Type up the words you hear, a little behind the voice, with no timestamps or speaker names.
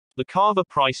The KAVA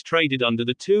price traded under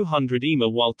the 200 EMA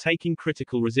while taking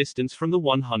critical resistance from the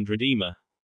 100 EMA.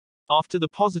 After the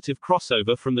positive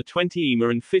crossover from the 20 EMA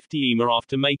and 50 EMA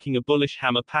after making a bullish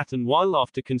hammer pattern while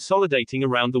after consolidating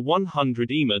around the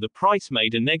 100 EMA, the price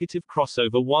made a negative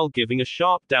crossover while giving a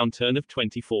sharp downturn of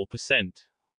 24%.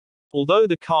 Although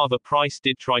the KAVA price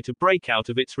did try to break out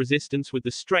of its resistance with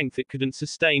the strength it couldn't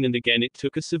sustain, and again it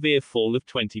took a severe fall of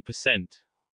 20%.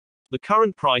 The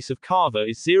current price of KAVA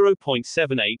is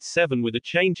 0.787 with a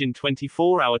change in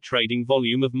 24-hour trading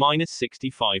volume of minus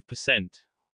 65%.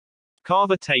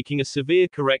 KAVA taking a severe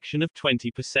correction of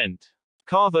 20%.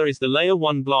 KAVA is the Layer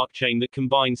 1 blockchain that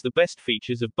combines the best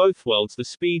features of both worlds, the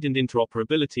speed and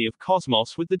interoperability of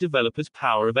Cosmos with the developer's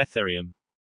power of Ethereum.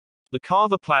 The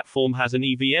KAVA platform has an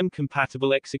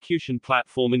EVM-compatible execution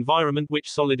platform environment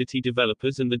which Solidity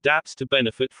developers and the dApps to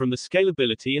benefit from the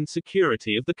scalability and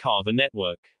security of the KAVA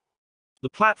network. The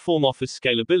platform offers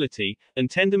scalability, and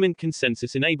Tendermint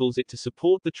consensus enables it to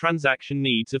support the transaction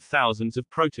needs of thousands of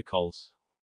protocols.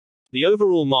 The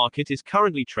overall market is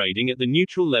currently trading at the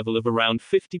neutral level of around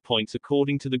 50 points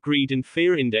according to the Greed and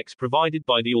Fear Index provided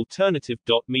by the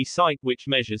Alternative.me site, which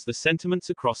measures the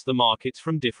sentiments across the markets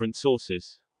from different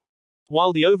sources.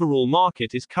 While the overall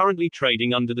market is currently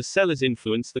trading under the seller's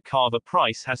influence, the KAVA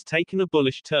price has taken a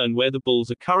bullish turn where the bulls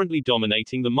are currently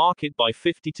dominating the market by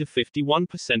 50 to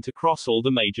 51% across all the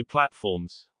major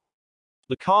platforms.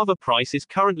 The KAVA price is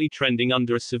currently trending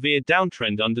under a severe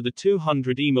downtrend under the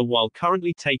 200 EMA while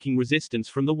currently taking resistance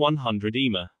from the 100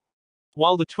 EMA.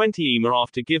 While the 20 EMA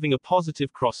after giving a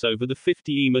positive crossover, the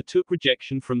 50 EMA took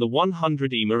rejection from the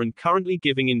 100 EMA and currently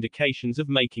giving indications of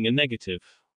making a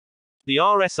negative. The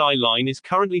RSI line is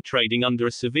currently trading under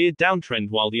a severe downtrend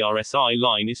while the RSI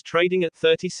line is trading at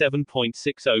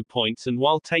 37.60 points and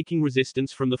while taking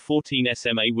resistance from the 14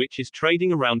 SMA which is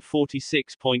trading around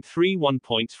 46.31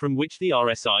 points from which the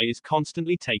RSI is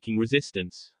constantly taking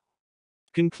resistance.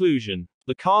 Conclusion.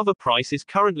 The KAVA price is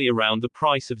currently around the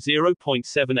price of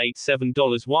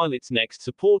 $0.787 while its next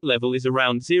support level is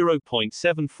around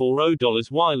 $0.740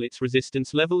 while its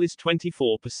resistance level is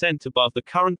 24% above the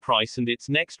current price and its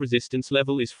next resistance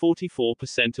level is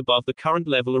 44% above the current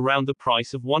level around the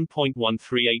price of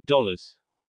 $1.138.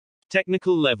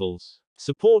 Technical levels.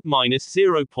 Support minus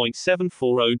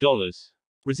 $0.740.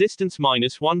 Resistance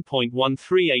minus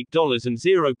 $1.138 and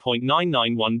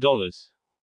 $0.991.